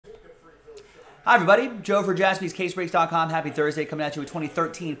Hi, everybody. Joe for JaspysCaseBreaks.com. Happy Thursday. Coming at you with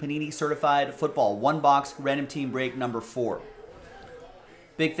 2013 Panini Certified Football. One box, random team break number 4.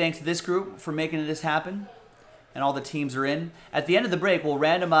 Big thanks to this group for making this happen. And all the teams are in. At the end of the break, we'll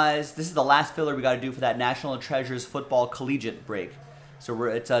randomize. This is the last filler we got to do for that National Treasures Football Collegiate break. So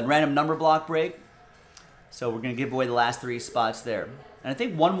it's a random number block break. So we're going to give away the last 3 spots there. And I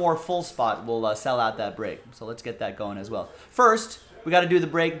think one more full spot will sell out that break. So let's get that going as well. First, we got to do the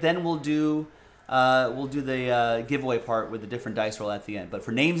break. Then we'll do the giveaway part with the different dice roll at the end. But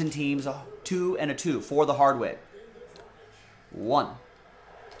for names and teams, 2 and a 2 for the hard way. 1,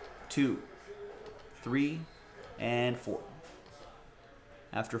 2, 3, and 4.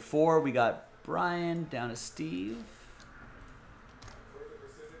 After 4, we got Brian down to Steve.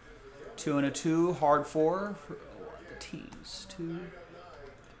 2 and a 2, hard 4 for the teams. 2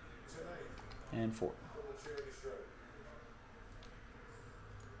 and 4.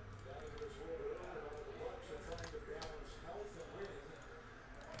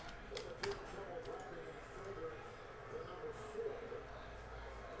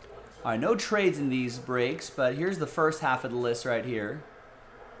 All right, no trades in these breaks, but here's the first half of the list right here.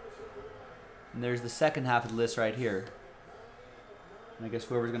 And there's the second half of the list right here. And I guess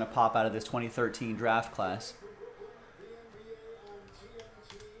whoever's going to pop out of this 2013 draft class.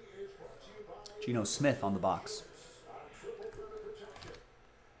 Geno Smith on the box.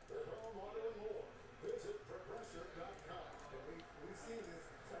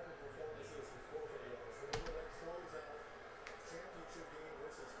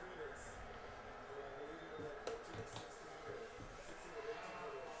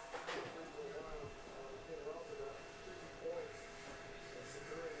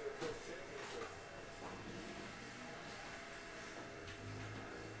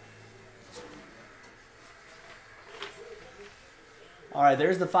 All right,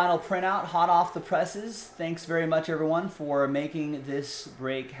 there's the final printout, hot off the presses. Thanks very much, everyone, for making this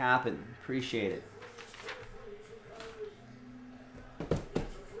break happen. Appreciate it.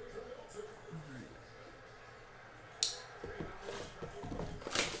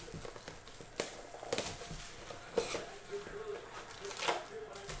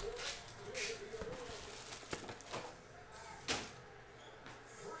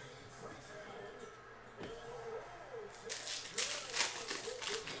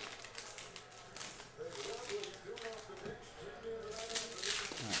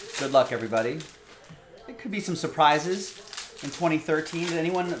 Good luck, everybody. There could be some surprises in 2013. Did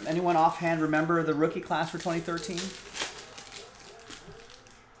anyone offhand remember the rookie class for 2013? Is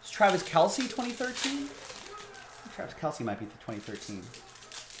Travis Kelce 2013? Travis Kelce might be the 2013.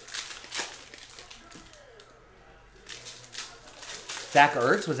 Zach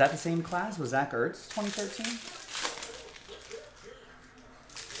Ertz, was that the same class? Was Zach Ertz 2013?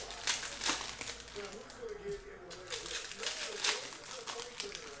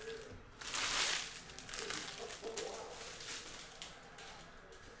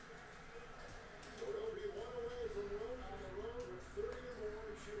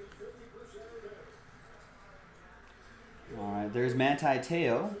 There's Manti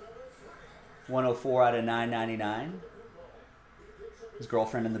Te'o, 104 out of 999. His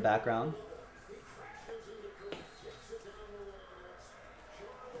girlfriend in the background.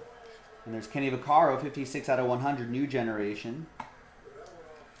 And there's Kenny Vaccaro, 56 out of 100, new generation.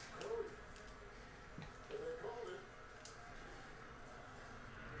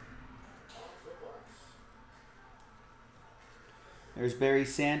 There's Barry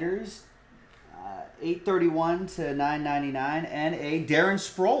Sanders, 831 to 999, and a Darren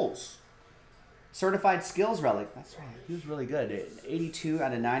Sproles certified skills relic. That's right, he was really good. 82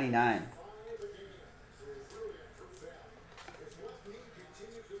 out of 99.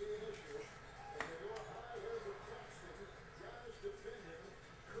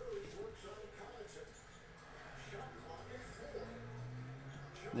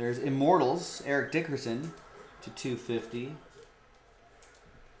 There's Immortals, Eric Dickerson to 250.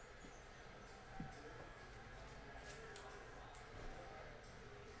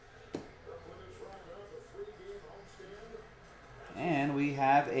 And we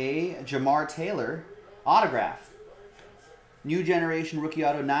have a Jamar Taylor autograph. New generation rookie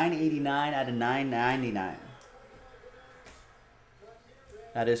auto, 989 out of 999.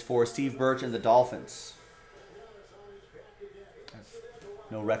 That is for Steve Birch and the Dolphins.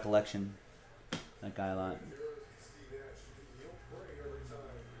 No recollection. That guy a lot.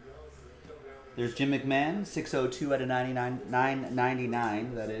 There's Jim McMahon, 602 out of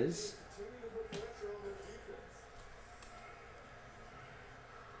 999, that is.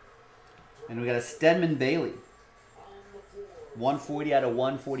 And we got a Stedman Bailey, 140 out of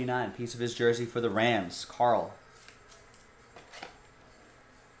 149. Piece of his jersey for the Rams. Carl.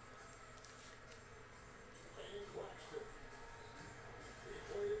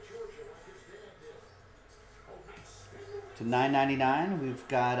 To $9.99, we've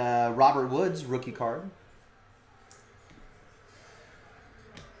got Robert Woods, rookie card.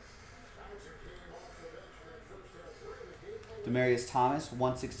 Demarius Thomas,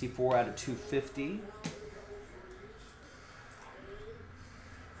 164 out of 250.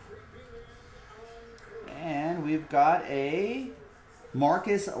 And we've got a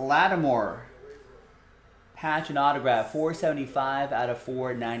Marcus Lattimore patch and autograph, 475 out of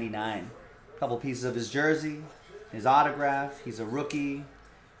 499. A couple pieces of his jersey, his autograph. He's a rookie,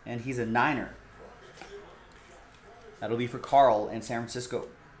 and he's a Niner. That'll be for Carl in San Francisco.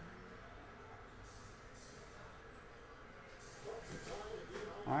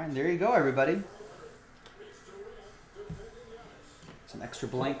 All right, and there you go, everybody. Some extra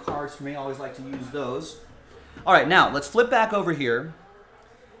blank cards for me. I always like to use those. All right, now let's flip back over here,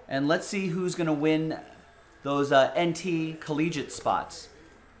 and let's see who's going to win those NT collegiate spots.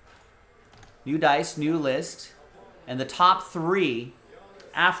 New dice, new list, and the top 3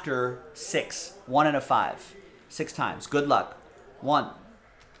 after 6. 1 and a 5. 6 times. Good luck. 1,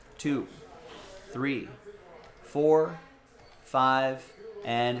 2, 3, 4, 5,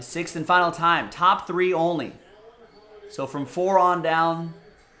 and 6th and final time. Top 3 only. So from 4 on down.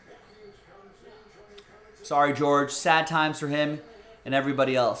 Sorry, George. Sad times for him and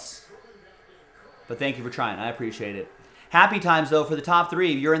everybody else. But thank you for trying. I appreciate it. Happy times, though, for the top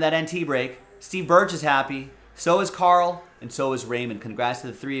 3. You're in that NT break. Steve Birch is happy. So is Carl. And so is Raymond. Congrats to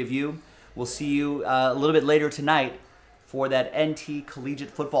the 3 of you. We'll see you a little bit later tonight for that NT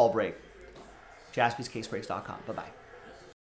collegiate football break. JaspysCaseBreaks.com. Bye-bye.